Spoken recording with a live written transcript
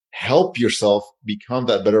help yourself become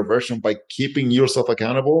that better version by keeping yourself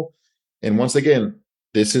accountable. And once again,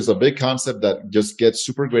 this is a big concept that just gets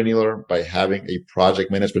super granular by having a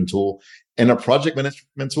project management tool. And a project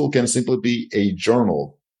management tool can simply be a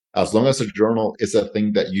journal. As long as a journal is a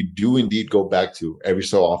thing that you do indeed go back to every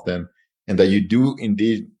so often, and that you do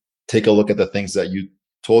indeed take a look at the things that you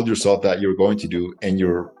told yourself that you're going to do, and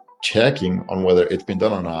you're checking on whether it's been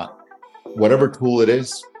done or not. Whatever tool it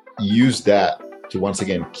is, use that to once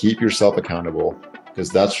again keep yourself accountable, because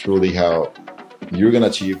that's truly how you're going to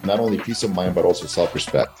achieve not only peace of mind, but also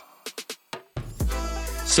self-respect.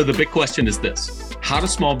 So the big question is this: how do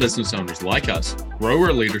small business owners like us grow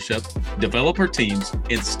our leadership, develop our teams,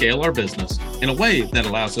 and scale our business in a way that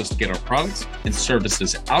allows us to get our products and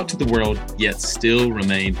services out to the world, yet still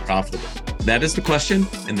remain profitable? That is the question,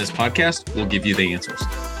 and this podcast will give you the answers.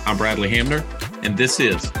 I'm Bradley Hamner, and this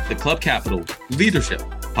is the Club Capital Leadership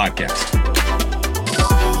Podcast.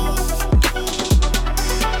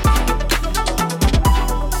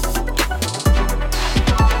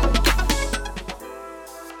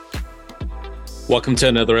 Welcome to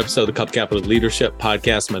another episode of the Club Capital Leadership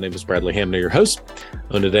Podcast. My name is Bradley Hamner, your host.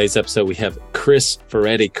 On today's episode, we have Chris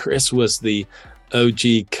Ferretti. Chris was the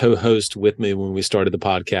OG co-host with me when we started the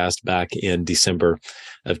podcast back in December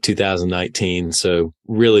of 2019. So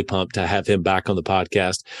really pumped to have him back on the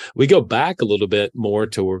podcast. We go back a little bit more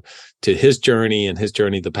to his journey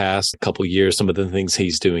the past couple of years, some of the things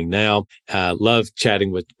he's doing now. Love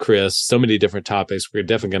chatting with Chris, so many different topics. We're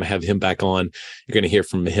definitely going to have him back on. You're going to hear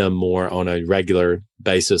from him more on a regular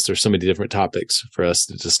basis. There's so many different topics for us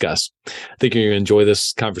to discuss. I think you're going to enjoy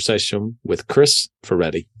this conversation with Chris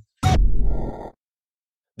Ferretti.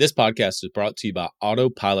 This podcast is brought to you by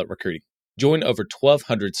Autopilot Recruiting. Join over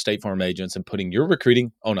 1,200 State Farm agents in putting your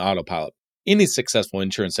recruiting on autopilot. Any successful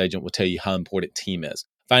insurance agent will tell you how important team is.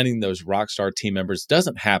 Finding those rockstar team members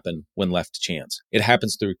doesn't happen when left to chance. It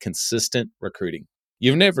happens through consistent recruiting.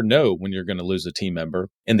 You never know when you're going to lose a team member,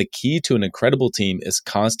 and the key to an incredible team is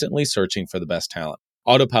constantly searching for the best talent.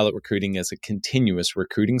 Autopilot Recruiting is a continuous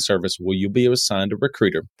recruiting service where you'll be assigned a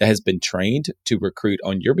recruiter that has been trained to recruit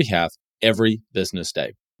on your behalf every business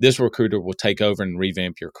day. This recruiter will take over and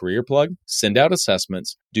revamp your career plug, send out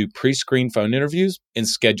assessments, do pre-screen phone interviews, and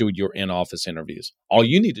schedule your in-office interviews. All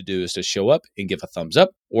you need to do is to show up and give a thumbs up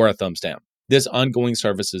or a thumbs down. This ongoing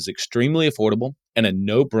service is extremely affordable and a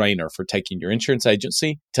no-brainer for taking your insurance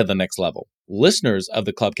agency to the next level. Listeners of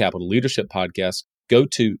the Club Capital Leadership Podcast, go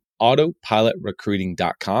to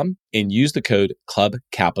autopilotrecruiting.com and use the code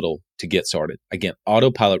CLUBCAPITAL to get started. Again,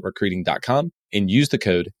 autopilotrecruiting.com and use the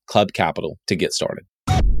code CLUBCAPITAL to get started.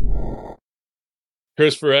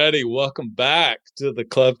 Chris Ferretti, welcome back to the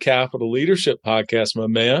Club Capital Leadership Podcast, my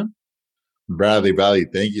man. Bradley,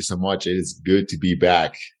 thank you so much. It is good to be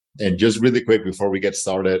back. And just really quick before we get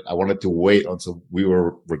started, I wanted to wait until we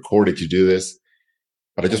were recorded to do this,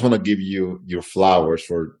 but I just want to give you your flowers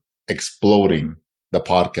for exploding the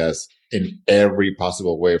podcast in every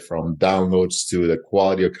possible way, from downloads to the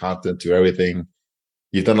quality of content to everything.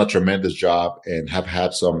 You've done a tremendous job and have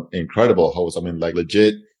had some incredible hosts. I mean, like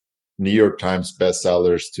legit New York Times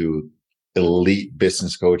bestsellers to elite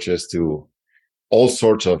business coaches to all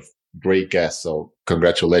sorts of great guests. So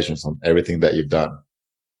congratulations on everything that you've done.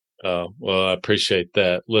 Oh, well, I appreciate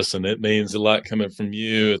that. Listen, it means a lot coming from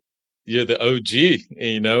you. You're the OG,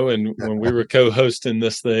 and when we were co-hosting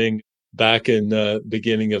this thing back in the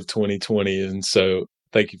beginning of 2020. And so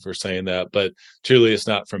thank you for saying that. But truly, it's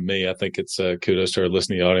not from me. I think it's kudos to our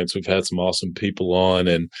listening audience. We've had some awesome people on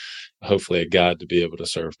and hopefully a guide to be able to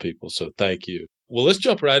serve people. So thank you. Well, let's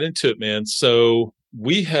jump right into it, man. So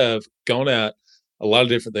we have gone at a lot of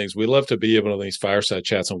different things. We love to be able to these fireside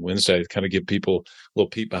chats on Wednesday to kind of give people a little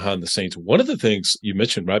peek behind the scenes. One of the things you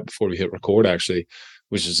mentioned right before we hit record, actually,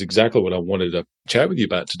 which is exactly what I wanted to chat with you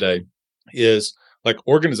about today, is like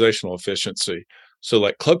organizational efficiency. So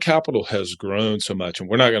like Club Capital has grown so much, and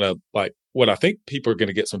we're not going to what I think people are going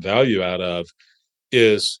to get some value out of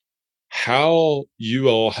is how you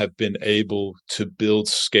all have been able to build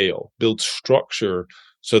scale, build structure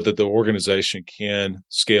so that the organization can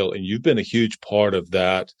scale. And you've been a huge part of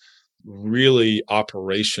that, really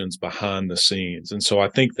operations behind the scenes. And so I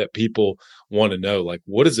think that people want to know, like,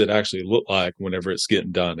 what does it actually look like whenever it's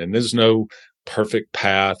getting done? And there's no perfect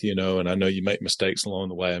path, and I know you make mistakes along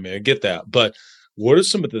the way. I mean, I get that. But what are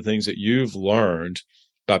some of the things that you've learned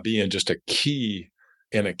by being just a key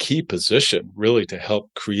position really to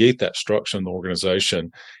help create that structure in the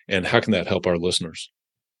organization? And how can that help our listeners?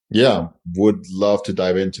 Yeah, would love to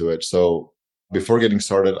dive into it. So before getting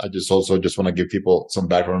started, I just want to give people some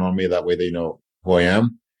background on me. That way they know who I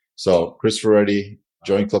am. So Chris Ferretti,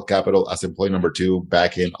 joined Club Capital as employee number two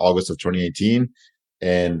back in August of 2018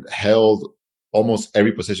 and held almost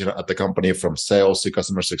every position at the company from sales to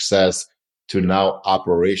customer success to now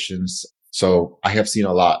operations. So I have seen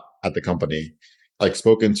a lot at the company, like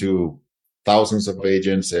spoken to thousands of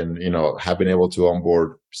agents and, have been able to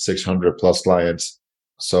onboard 600 plus clients.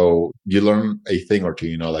 So you learn a thing or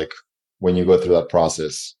two, like when you go through that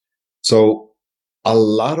process. So a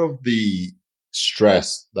lot of the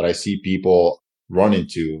stress that I see people run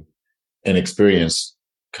into and experience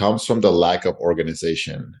comes from the lack of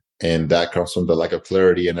organization. And that comes from the lack of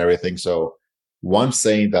clarity and everything. So one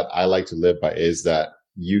saying that I like to live by is that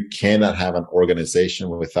you cannot have an organization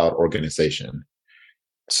without organization.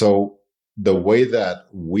 So the way that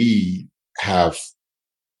we have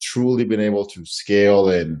truly been able to scale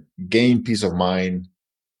and gain peace of mind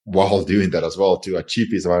while doing that as well, to achieve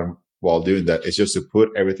peace of mind while doing that, is just to put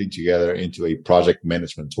everything together into a project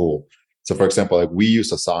management tool. So for example, like we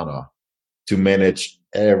use Asana to manage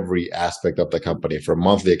every aspect of the company, from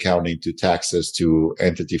monthly accounting to taxes to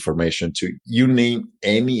entity formation to you name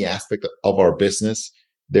any aspect of our business.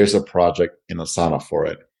 There's a project in Asana for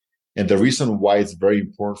it. And the reason why it's very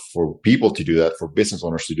important for people to do that, for business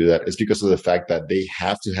owners to do that, is because of the fact that they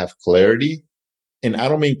have to have clarity. And I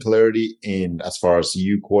don't mean clarity in as far as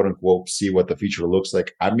you quote unquote see what the future looks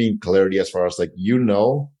like. I mean clarity as far as like,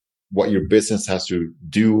 what your business has to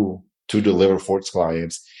do to deliver for its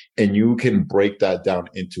clients. And you can break that down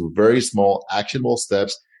into very small actionable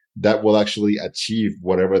steps that will actually achieve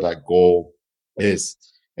whatever that goal is.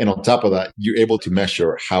 And on top of that, you're able to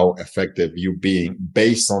measure how effective you're being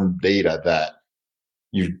based on data that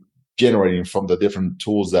you're generating from the different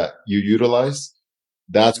tools that you utilize.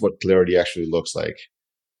 That's what clarity actually looks like.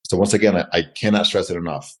 So once again, I cannot stress it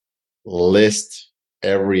enough. List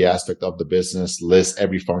every aspect of the business, list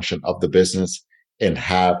every function of the business, and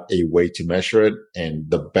have a way to measure it. And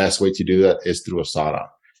the best way to do that is through Asana,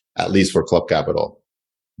 at least for Club Capital.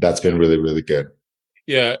 That's been really, really good.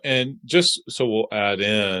 Yeah. And just so we'll add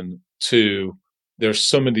in to, there's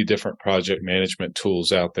so many different project management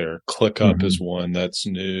tools out there. ClickUp is one that's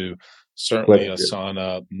new. Certainly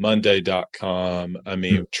Asana, Monday.com. I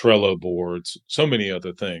mean, Trello boards, so many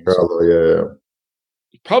other things. Trello, yeah.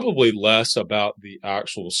 Probably less about the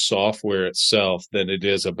actual software itself than it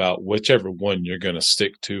is about whichever one you're going to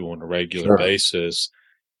stick to on a regular basis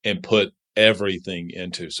and put everything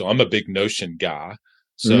into. So I'm a big Notion guy.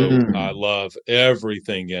 So I love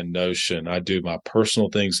everything in Notion. I do my personal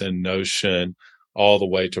things in Notion all the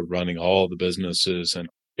way to running all the businesses and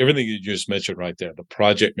everything you just mentioned right there, the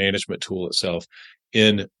project management tool itself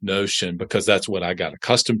in Notion, because that's what I got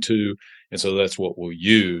accustomed to. And so that's what we'll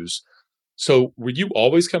use. So were you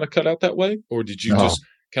always kind of cut out that way? Or did you just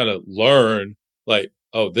kind of learn like,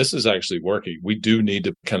 oh, this is actually working? We do need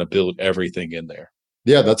to kind of build everything in there.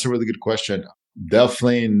 Yeah, that's a really good question.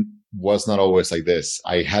 Definitely was not always like this.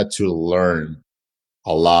 I had to learn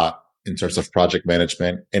a lot in terms of project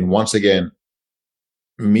management. And once again,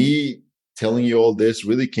 me telling you all this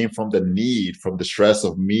really came from the need, from the stress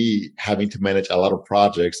of me having to manage a lot of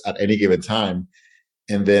projects at any given time.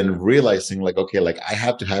 And then realizing like, okay, like I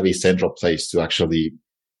have to have a central place to actually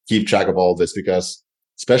keep track of all this, because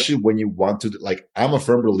especially when you want to, like, I'm a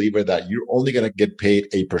firm believer that you're only going to get paid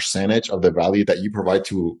a percentage of the value that you provide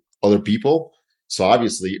to other people. So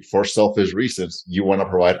obviously for selfish reasons, you want to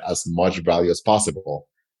provide as much value as possible,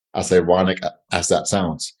 as ironic as that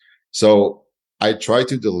sounds. So I try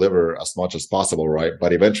to deliver as much as possible, right?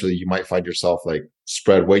 But eventually you might find yourself like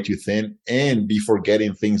spread way too thin and be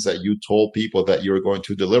forgetting things that you told people that you were going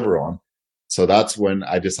to deliver on. So that's when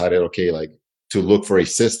I decided, okay, like to look for a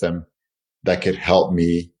system that could help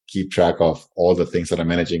me keep track of all the things that I'm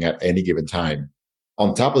managing at any given time.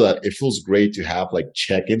 On top of that, it feels great to have like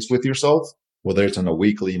check-ins with yourself, whether it's on a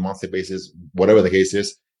weekly, monthly basis, whatever the case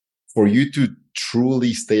is, for you to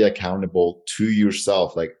truly stay accountable to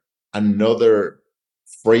yourself. Like another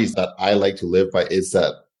phrase that I like to live by is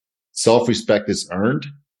that self-respect is earned.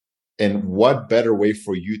 And what better way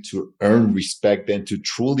for you to earn respect than to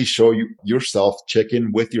truly show yourself, check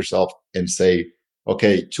in with yourself and say,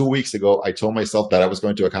 okay, 2 weeks ago, I told myself that I was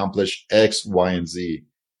going to accomplish X, Y, and Z.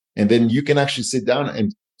 And then you can actually sit down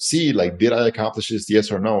and see, like, did I accomplish this?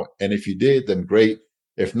 Yes or no? And if you did, then great.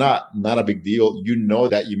 If not, not a big deal. You know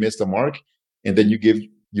that you missed the mark. And then you give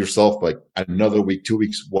yourself like another week, 2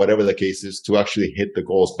 weeks, whatever the case is, to actually hit the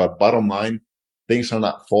goals. But bottom line, things are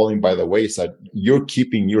not falling by the wayside. You're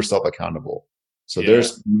keeping yourself accountable. So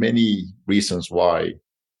there's many reasons why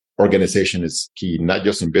organization is key, not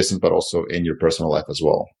just in business, but also in your personal life as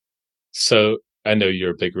well. So I know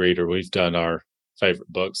you're a big reader. We've done our favorite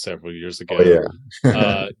book several years Oh ago.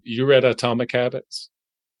 yeah. You read Atomic Habits?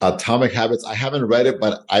 Atomic Habits. I haven't read it,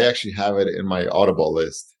 but I actually have it in my Audible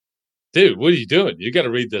list. Dude, what are you doing? You got to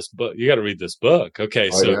read this book. You got to read this book. Okay,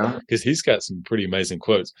 Oh so yeah. because he's got some pretty amazing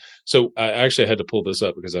quotes. So I actually had to pull this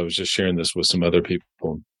up because I was just sharing this with some other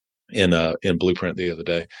people in Blueprint the other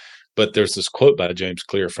day. But there's this quote by James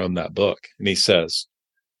Clear from that book, and he says,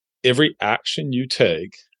 "Every action you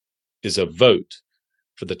take is a vote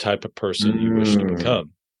for the type of person you wish to Mm,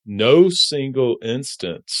 become. No single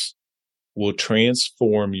instance will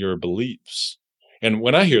transform your beliefs." And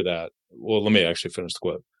when I hear that, well, let me actually finish the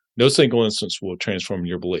quote. No single instance will transform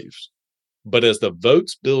your beliefs. But as the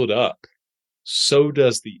votes build up, so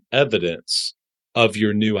does the evidence of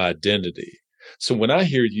your new identity. So when I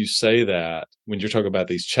hear you say that, when you're talking about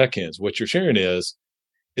these check-ins, what you're sharing is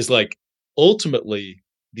like ultimately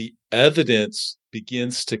the evidence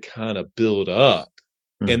begins to kind of build up.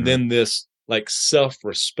 And mhm. then this like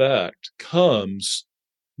self-respect comes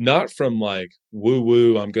not from like woo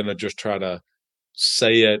woo, I'm going to just try to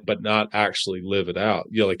say it, but not actually live it out.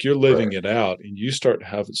 Like you're living Right. it out and you start to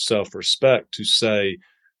have self respect to say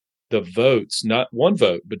the votes, not one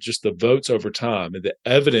vote, but just the votes over time. And the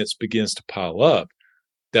evidence begins to pile up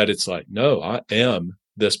that it's like, no, I am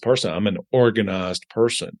this person. I'm an organized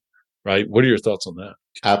person. Right. What are your thoughts on that?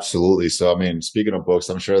 Absolutely. So, I mean, speaking of books,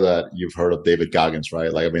 I'm sure that you've heard of David Goggins,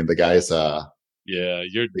 right? Like, I mean, Yeah,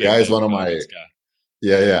 you're a the big guy is David one of my, Goggins guy.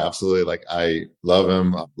 yeah, yeah, absolutely. Like, I love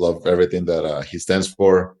him. I love everything that he stands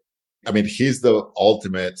for. I mean, he's the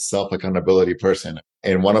ultimate self accountability person.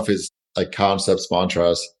 And one of his like concepts,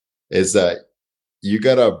 mantras is that you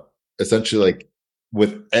gotta essentially like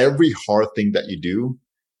with every hard thing that you do,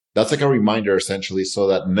 that's like a reminder essentially so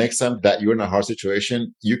that next time that you're in a hard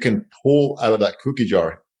situation, you can pull out of that cookie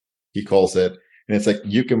jar, he calls it. And it's like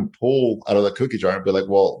you can pull out of the cookie jar and be like,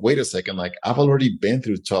 well, wait a second, like I've already been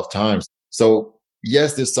through tough times. So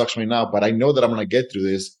yes, this sucks me now, but I know that I'm gonna get through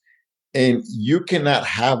this. And you cannot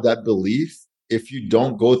have that belief if you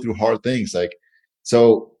don't go through hard things. Like,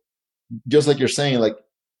 so just like you're saying, like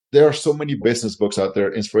there are so many business books out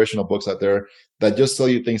there, inspirational books out there that just tell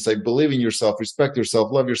you things like believe in yourself, respect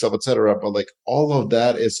yourself, love yourself, etc. But like all of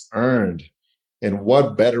that is earned. And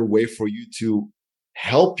what better way for you to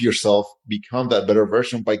help yourself become that better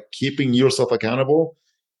version by keeping yourself accountable?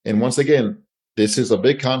 And once again, this is a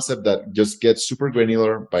big concept that just gets super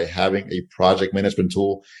granular by having a project management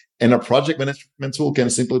tool. And a project management tool can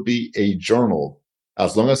simply be a journal.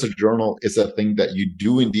 As long as a journal is a thing that you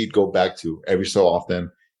do indeed go back to every so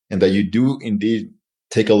often, and that you do indeed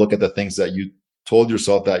take a look at the things that you told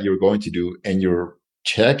yourself that you're going to do, and you're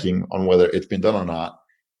checking on whether it's been done or not,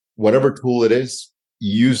 whatever tool it is,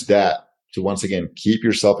 use that to once again keep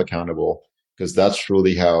yourself accountable, because that's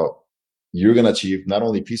truly how you're going to achieve not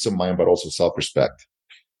only peace of mind, but also self respect.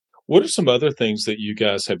 What are some other things that you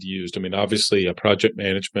guys have used? I mean, obviously, a project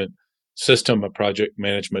management system, a project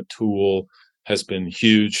management tool has been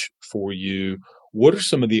huge for you. What are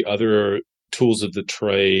some of the other tools of the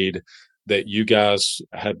trade that you guys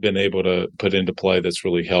have been able to put into play that's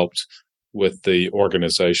really helped with the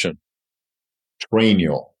organization?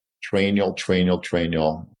 Trainial,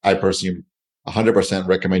 Trainial. I personally 100%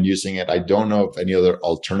 recommend using it. I don't know of any other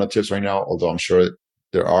alternatives right now, although I'm sure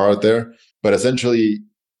there are out there. But essentially,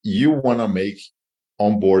 you want to make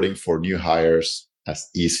onboarding for new hires as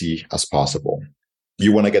easy as possible.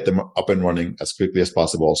 You want to get them up and running as quickly as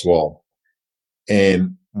possible as well.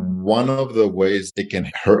 And one of the ways it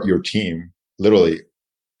can hurt your team, literally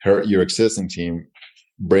hurt your existing team,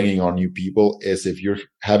 bringing on new people, is if you're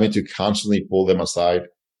having to constantly pull them aside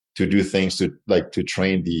to do things to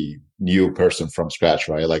train the new person from scratch,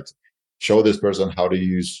 right? Like show this person how to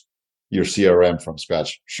use your CRM from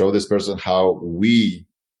scratch. Show this person how we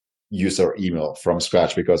use our email from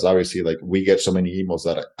scratch, because obviously like we get so many emails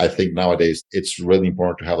that I think nowadays it's really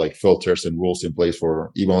important to have like filters and rules in place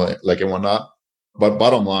for email like and whatnot. But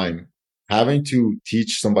bottom line, having to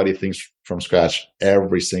teach somebody things from scratch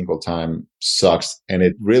every single time sucks, and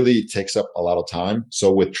it really takes up a lot of time.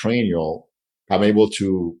 So with Trainial, I'm able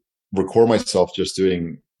to record myself just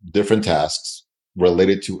doing different tasks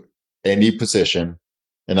related to any position,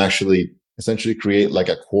 and actually essentially create like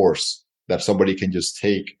a course that somebody can just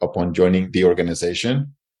take upon joining the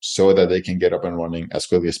organization so that they can get up and running as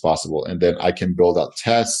quickly as possible. And then I can build out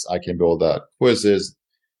tests, I can build out quizzes,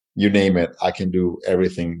 you name it. I can do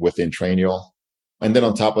everything within Trainial. And then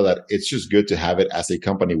on top of that, it's just good to have it as a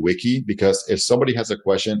company wiki, because if somebody has a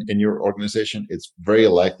question in your organization, it's very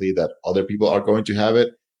likely that other people are going to have it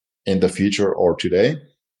in the future or today.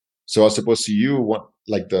 So as opposed to you,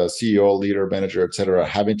 like the CEO, leader, manager, etc.,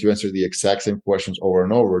 having to answer the exact same questions over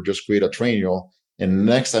and over, just create a Trainial And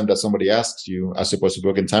next time that somebody asks you, as opposed to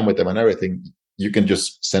booking time with them and everything, you can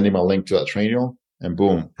just send him a link to that training and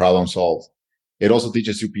boom, problem solved. It also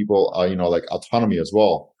teaches you people, like autonomy as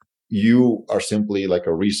well. You are simply like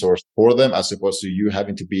a resource for them as opposed to you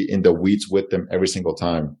having to be in the weeds with them every single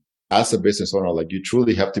time. As a business owner, like you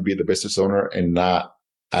truly have to be the business owner and not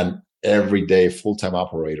an everyday full-time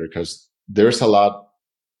operator, because there's a lot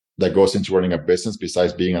that goes into running a business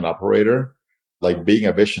besides being an operator. Like being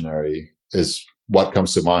a visionary is what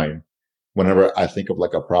comes to mind whenever I think of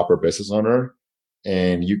like a proper business owner.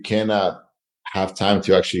 And you cannot have time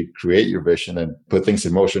to actually create your vision and put things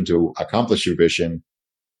in motion to accomplish your vision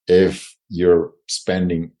if you're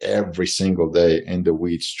spending every single day in the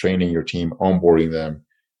weeds, training your team, onboarding them,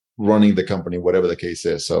 running the company, whatever the case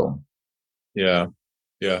is. So, Yeah.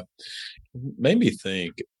 Yeah. Made me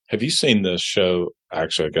think, have you seen this show?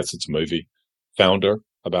 Actually, I guess it's a movie, Founder,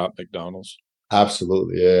 about McDonald's.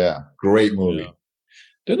 absolutely. Yeah. Great Yeah. movie.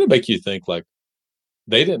 Didn't it make you think like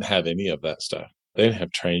they didn't have any of that stuff? They didn't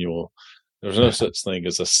have training. There was no such thing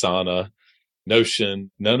as a sauna,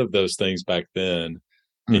 Notion, none of those things back then.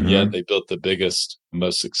 And yet Mm-hmm. they built the biggest,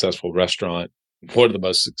 most successful restaurant, one of the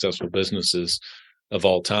most successful businesses of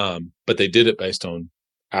all time. But they did it based on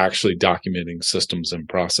actually documenting systems and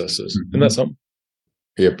processes. And that's Mm-hmm. something.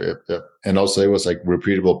 Yep. And also, it was like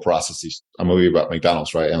repeatable processes. A movie about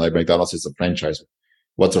McDonald's, right? And like McDonald's is a franchise.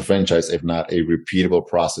 What's a franchise if not a repeatable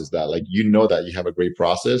process that, like, that you have a great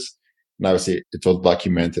process? And obviously, it's all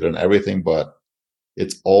documented and everything, but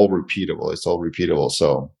it's all repeatable. It's all repeatable.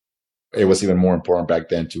 So it was even more important back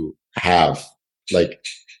then to have, like,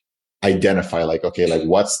 identify, like, okay, like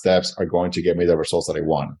what steps are going to get me the results that I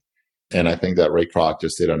want. And I think that Ray Kroc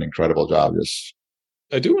just did an incredible job. Just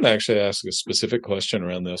I do want to actually ask a specific question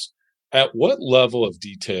around this. At what level of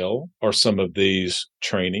detail are some of these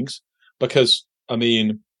trainings? Because, I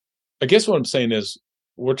mean, I guess what I'm saying is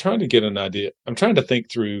we're trying to get an idea. I'm trying to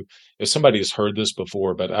think through if somebody has heard this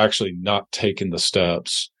before, but actually not taken the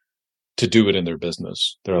steps to do it in their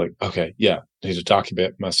business. They're like, okay, yeah, I need to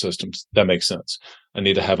document my systems. That makes sense. I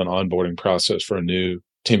need to have an onboarding process for a new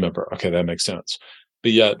team member. Okay, that makes sense.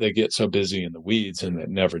 But yet they get so busy in the weeds and they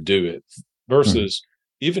never do it. Mhm. Versus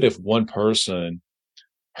even if one person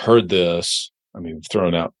heard this, I mean,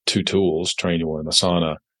 throwing out two tools, Trainual and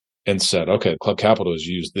Asana, and said, okay, Club Capital has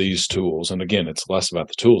used these tools. And again, it's less about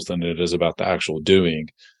the tools than it is about the actual doing.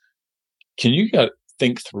 Can you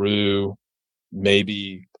think through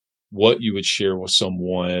maybe what you would share with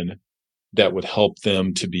someone that would help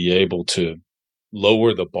them to be able to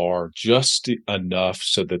lower the bar just enough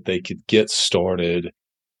so that they could get started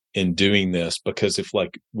in doing this? Because if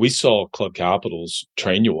like we saw Club Capital's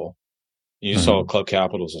Trainual, you saw Mhm. Club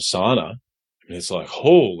Capital's Asana, and it's like,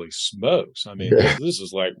 holy smokes. I mean, Yeah. this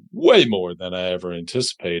is like way more than I ever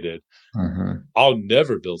anticipated. Mhm. I'll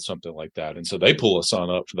never build something like that. And so they pull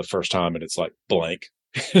Asana up for the first time and it's like blank.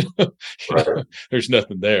 Right. There's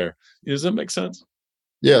nothing there. Does that make sense?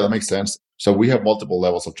 Yeah, that makes sense. So we have multiple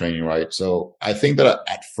levels of training, right? So I think that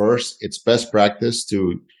at first it's best practice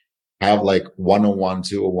to have like 101,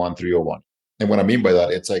 201, 301. And what I mean by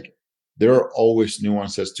that, it's like there are always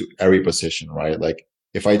nuances to every position, right? Like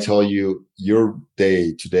if I tell you your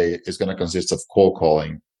day today is going to consist of cold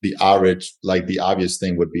calling, the average, like the obvious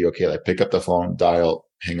thing would be, okay, like pick up the phone, dial,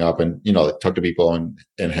 hang up, and, like talk to people and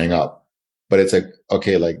hang up. But it's like,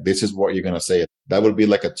 okay, like this is what you're going to say. That would be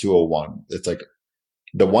like a 201. It's like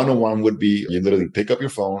the 101 would be you literally pick up your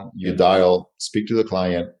phone, you dial, speak to the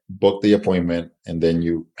client, book the appointment, and then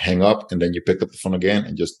you hang up and then you pick up the phone again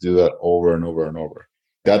and just do that over and over and over.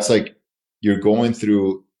 That's like you're going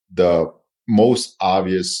through the most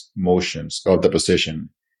obvious motions of the position.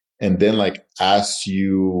 And then, like, as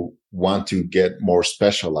you want to get more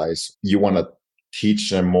specialized, you want to teach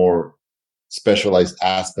them more specialized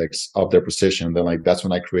aspects of their position. Then, like, that's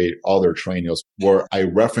when I create other trainings where I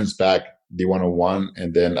reference back the 101.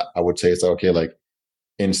 And then I would say, it's like, okay, like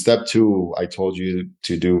in step two, I told you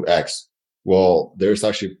to do X. Well, there's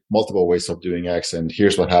actually multiple ways of doing X. And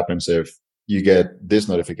here's what happens if you get this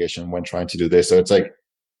notification when trying to do this. So it's like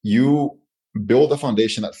you build a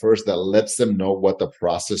foundation at first that lets them know what the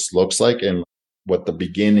process looks like and what the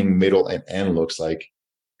beginning, middle, and end looks like.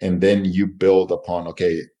 And then you build upon,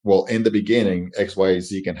 okay, well, in the beginning, X, Y,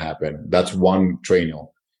 Z can happen. That's one training.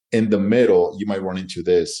 In the middle, you might run into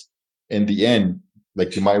this. In the end,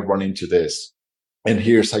 like you might run into this. And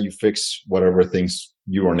here's how you fix whatever things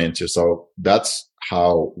you run into. So that's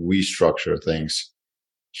how we structure things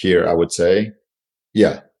here, I would say.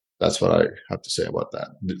 Yeah, that's what I have to say about that.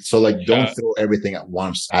 So, like, don't Yeah. throw everything at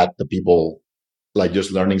once at the people, like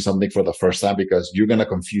just learning something for the first time, because you're going to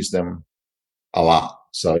confuse them a lot.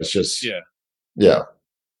 So it's just, Yeah. Yeah.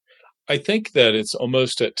 I think that it's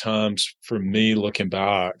almost at times for me looking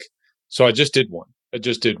back. So I just did one. I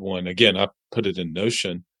just did one. Again, I put it in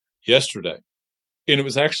Notion yesterday. And it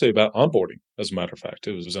was actually about onboarding, as a matter of fact.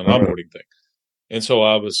 It was an Mm, onboarding thing. And so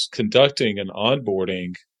I was conducting an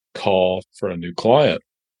onboarding call for a new client.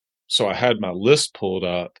 So I had my list pulled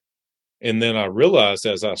up. And then I realized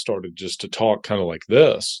as I started just to talk kind of like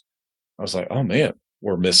this, I was like, oh man,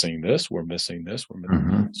 we're missing this. We're missing this.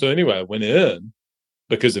 mhm. So anyway, I went in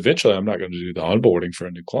because eventually I'm not going to do the onboarding for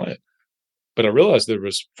a new client. But I realized there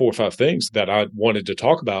was 4 or 5 things that I wanted to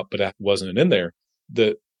talk about, but I wasn't in there.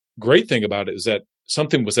 The great thing about it is that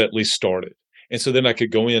something was at least started. And so then I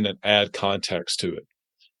could go in and add context to it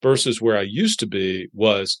versus where I used to be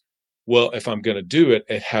was, well, if I'm going to do it,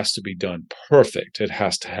 it has to be done perfect. It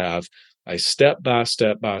has to have a step by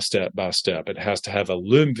step by step by step. It has to have a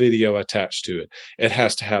Loom video attached to it. It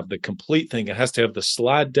has to have the complete thing. It has to have the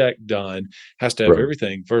slide deck done, has to have Right.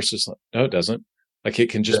 everything versus no, it doesn't. Like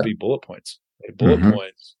it can just Yeah. be bullet points, like bullet Hmm.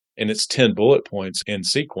 points, and it's 10 bullet points in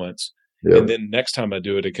sequence. And Yep. then next time I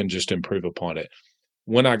do it, it can just improve upon it.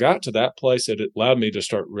 When I got to that place, it allowed me to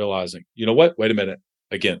start realizing, you know what? Wait a minute.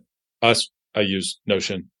 Again, I use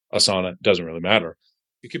Notion, Asana, doesn't really matter.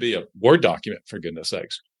 It could be a Word document, for goodness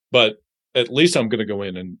sakes. But at least I'm going to go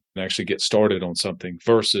in and actually get started on something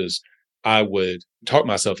versus I would talk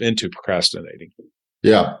myself into procrastinating.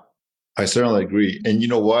 Yeah. I certainly agree. And you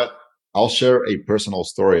know what? I'll share a personal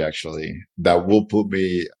story actually that will put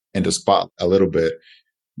me in the spot a little bit.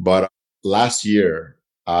 But last year,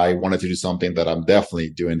 I wanted to do something that I'm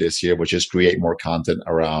definitely doing this year, which is create more content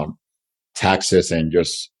around taxes and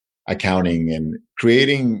just accounting and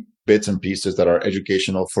creating bits and pieces that are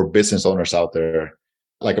educational for business owners out there.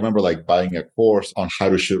 Like I remember like buying a course on how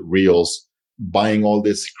to shoot reels, buying all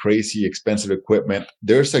this crazy expensive equipment.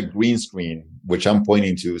 There's a green screen, which I'm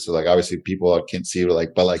pointing to. So like obviously people can't see it,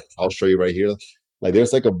 like, but like I'll show you right here. Like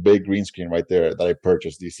there's like a big green screen right there that I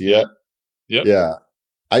purchased. Do you see Yep. that? Yep. Yeah.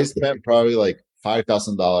 I spent probably like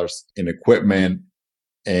 $5,000 in equipment,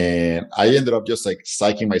 and I ended up just like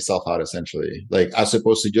psyching myself out essentially. Like as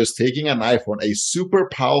opposed to just taking an iPhone, a super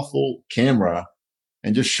powerful camera,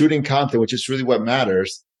 and just shooting content, which is really what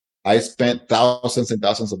matters. I spent thousands and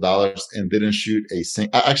thousands of dollars and didn't shoot a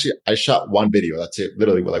single. Actually, I shot one video. That's it,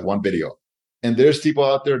 literally, like one video. And there's people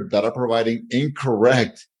out there that are providing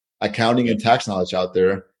incorrect accounting Yep. and tax knowledge out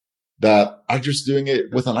there that are just doing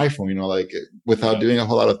it with an iPhone, like without Yep. doing a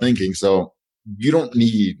whole lot of thinking. So you don't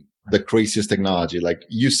need the craziest technology. Like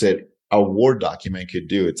you said, a Word document could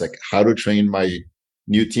do. It's like how to train my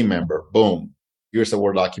new team member. Boom. Here's a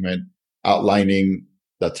Word document outlining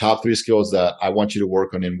the top 3 skills that I want you to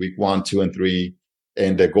work on in week 1, 2, and 3,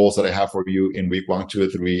 and the goals that I have for you in week 1, 2,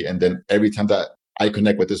 and 3. And then every time that I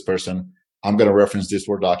connect with this person, I'm going to reference this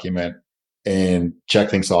Word document and check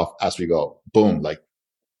things off as we go. Boom. Like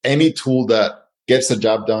any tool that gets the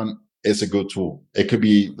job done is a good tool. It could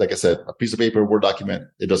be, like I said, a piece of paper, Word document.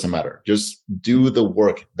 It doesn't matter. Just do the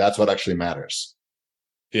work. That's what actually matters.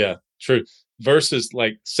 Yeah. True. Versus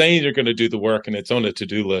like saying you're going to do the work and it's on a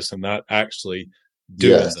to-do list and not actually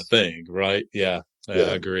doing the Yes. thing. Right. Yeah.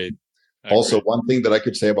 Yeah. Agreed. Also, Agreed. one thing that I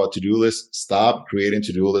could say about to-do lists, stop creating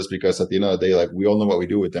to-do lists because at the end of the day, like we all know what we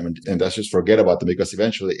do with them, and let's just forget about them because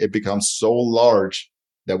eventually it becomes so large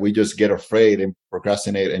that we just get afraid and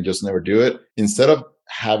procrastinate and just never do it. Instead of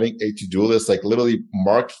having a to-do list, like literally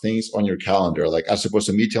mark things on your calendar, like as opposed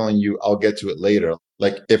to me telling you I'll get to it later.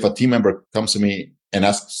 Like if a team member comes to me and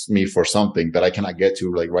asks me for something that I cannot get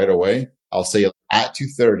to like right away, I'll say at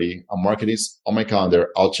 2:30, I'll mark it on my calendar.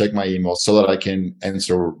 I'll check my email so that I can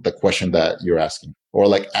answer the question that you're asking. Or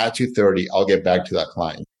like at 2:30, I'll get back to that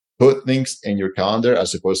client. Put things in your calendar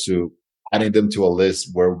as opposed to adding them to a list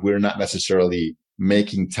where we're not necessarily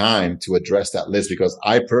making time to address that list. Because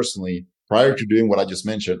I personally, prior to doing what I just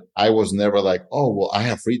mentioned, I was never like, oh, well, I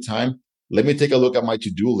have free time. Let me take a look at my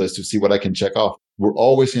to-do list to see what I can check off. We're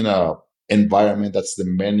always in a environment that's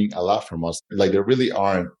demanding a lot from us. Like there really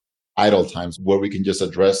aren't idle times where we can just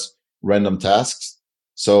address random tasks.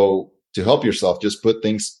 So to help yourself, just put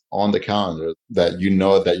things on the calendar that you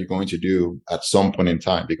know that you're going to do at some point in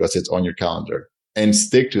time because it's on your calendar, and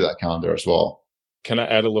stick to that calendar as well. Can I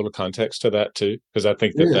add a little context to that too? Because I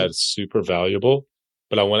think that Yeah. that's super valuable,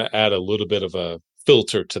 but I want to add a little bit of a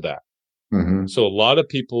filter to that. Mm-hmm. So a lot of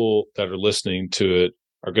people that are listening to it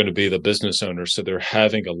are going to be the business owners. So they're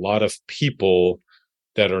having a lot of people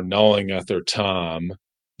that are gnawing at their time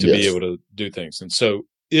to be Yes. able to do things. And so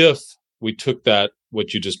if we took that,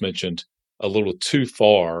 what you just mentioned, a little too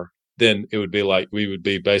far, then it would be like we would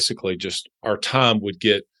be basically just our time would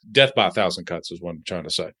get death by a thousand cuts, is what I'm trying to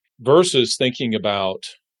say. Versus thinking about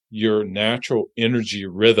your natural energy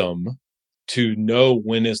rhythm to know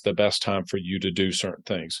when is the best time for you to do certain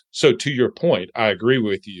things. So to your point, I agree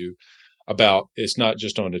with you about it's not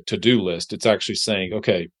just on a to-do list. It's actually saying,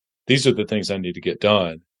 okay, these are the things I need to get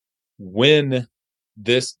done. When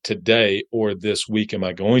this today or this week am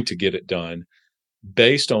I going to get it done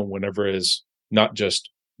based on whenever is not just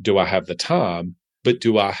do I have the time, but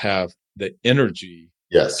do I have the energy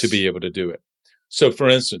to Yes. be able to do it? So for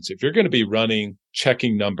instance, if you're going to be running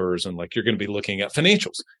checking numbers and like you're going to be looking at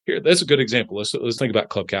financials, here, that's a good example. Let's think about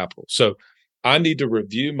Club Capital. So I need to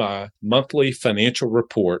review my monthly financial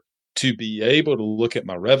report to be able to look at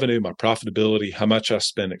my revenue, my profitability, how much I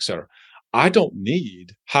spend, et cetera. I don't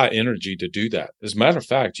need high energy to do that. As a matter of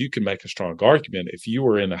fact, you can make a strong argument if you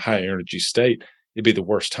were in a high energy state, it'd be the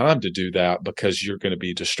worst time to do that because you're going to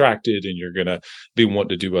be distracted and you're going to be wanting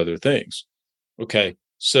to do other things. Okay.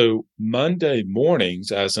 So Monday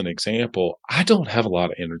mornings, as an example, I don't have a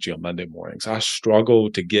lot of energy on Monday mornings. I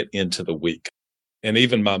struggle to get into the week. And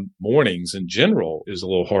even my mornings in general is a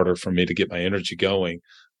little harder for me to get my energy going.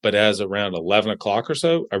 But as around 11 o'clock or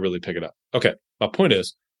so, I really pick it up. Okay. My point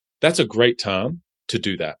is that's a great time to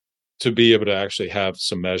do that, to be able to actually have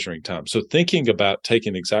some measuring time. So thinking about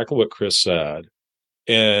taking exactly what Chris said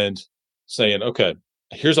and saying, okay,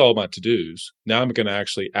 here's all my to-dos. Now I'm going to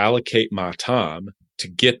actually allocate my time to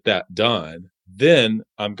get that done. Then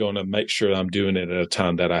I'm going to make sure I'm doing it at a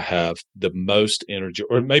time that I have the most energy,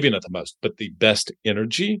 or maybe not the most, but the best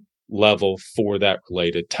energy level for that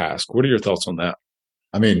related task. What are your thoughts on that?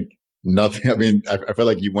 I mean, nothing. I mean, I feel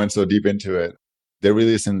like you went so deep into it. There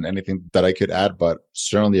really isn't anything that I could add, but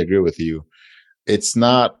certainly agree with you. It's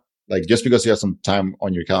not like just because you have some time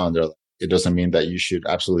on your calendar, it doesn't mean that you should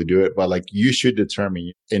absolutely do it, but like you should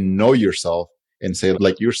determine and know yourself and say,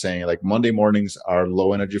 like you're saying, like Monday mornings are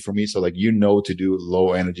low energy for me. So like, you know, to do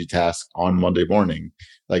low energy tasks on Monday morning,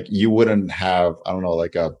 like you wouldn't have, I don't know,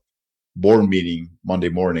 like a board meeting Monday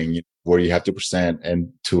morning where you have to present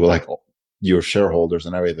and to like your shareholders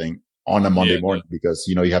and everything on a Monday Yeah, morning because,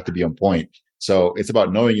 you know, you have to be on point. So it's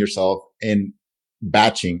about knowing yourself and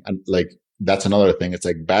batching. And like, that's another thing. It's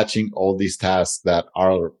like batching all these tasks that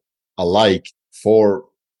are alike for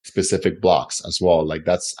specific blocks as well. Like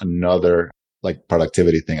that's another like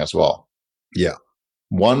productivity thing as well. Yeah.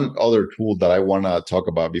 One other tool that I want to talk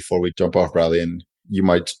about before we jump off, Bradley, and you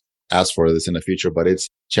might ask for this in the future, but it's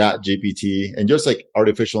Chat GPT and just like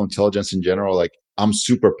artificial intelligence in general. Like I'm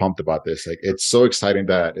super pumped about this. Like it's so exciting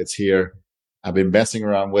that it's here. I've been messing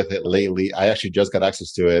around with it lately. I actually just got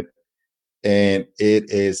access to it and it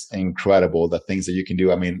is incredible the things that you can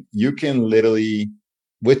do. I mean, you can literally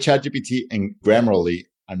with ChatGPT and Grammarly,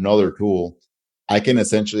 another tool, I can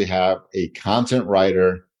essentially have a content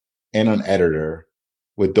writer and an editor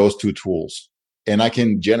with those two tools. And I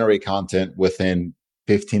can generate content within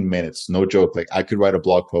 15 minutes. No joke. Like I could write a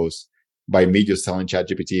blog post by me just telling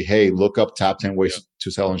ChatGPT, hey, look up top 10 ways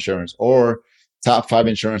to sell insurance or top 5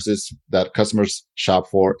 insurances that customers shop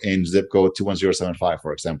for in zip code 21075,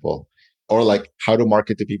 for example, or like how to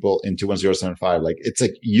market to people in 21075. Like it's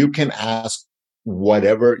like you can ask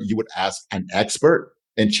whatever you would ask an expert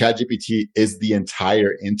and ChatGPT is the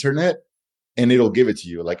entire internet and it'll give it to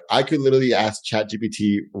you. Like I could literally ask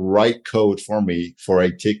ChatGPT write code for me for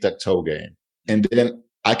a tic-tac-toe game. And then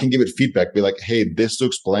I can give it feedback, be like, hey, this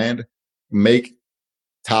looks bland. Make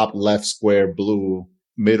top left square blue,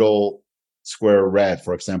 middle square red,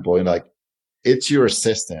 for example. And like it's your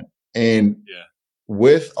assistant. And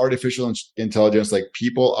with artificial intelligence, like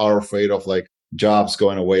people are afraid of like jobs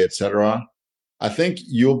going away, etc. I think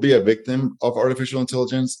you'll be a victim of artificial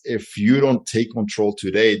intelligence if you don't take control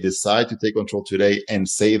today, decide to take control today and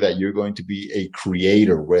say that you're going to be a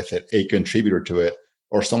creator with it, a contributor to it,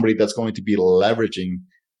 or somebody that's going to be leveraging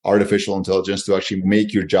artificial intelligence to actually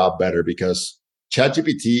make your job better because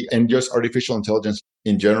ChatGPT and just artificial intelligence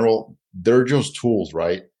in general, they're just tools,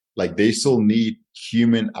 right? Like they still need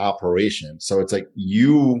human operation. So it's like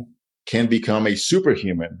you can become a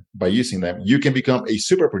superhuman by using them. You can become a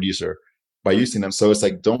super producer by using them. So it's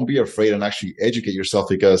like, don't be afraid and actually educate yourself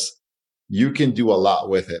because you can do a lot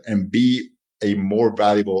with it and be a more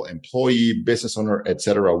valuable employee, business owner,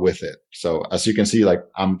 etc. with it. So as you can see, like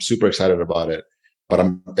I'm super excited about it, but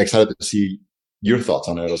I'm excited to see your thoughts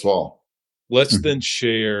on it as well. Let's then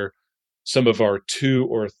share some of our 2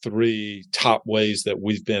 or 3 top ways that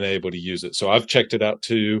we've been able to use it. So I've checked it out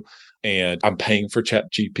too, and I'm paying for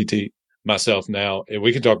ChatGPT myself now. And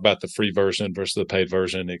we can talk about the free version versus the paid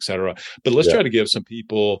version, et cetera. But let's try to give some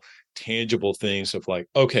people tangible things of like,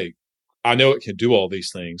 okay, I know it can do all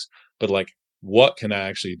these things, but like, what can I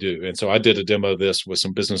actually do? And so I did a demo of this with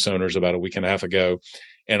some business owners about a week and a half ago,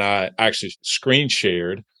 and I actually screen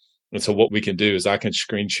shared And so what we can do is I can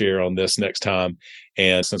screen share on this next time.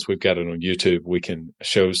 And since we've got it on YouTube, we can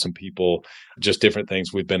show some people just different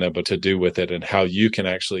things we've been able to do with it and how you can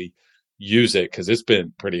actually use it, because it's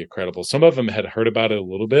been pretty incredible. Some of them had heard about it a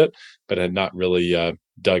little bit, but had not really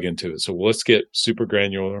dug into it. So let's get super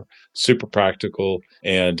granular, super practical,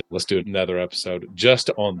 and let's do another episode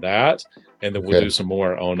just on that. And then we'll do some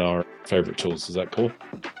more on our favorite tools. Is that cool?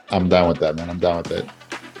 I'm down with that, man. I'm down with it.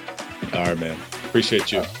 All right, man.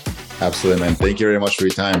 Appreciate you. Absolutely, man. Thank you very much for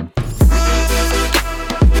your time.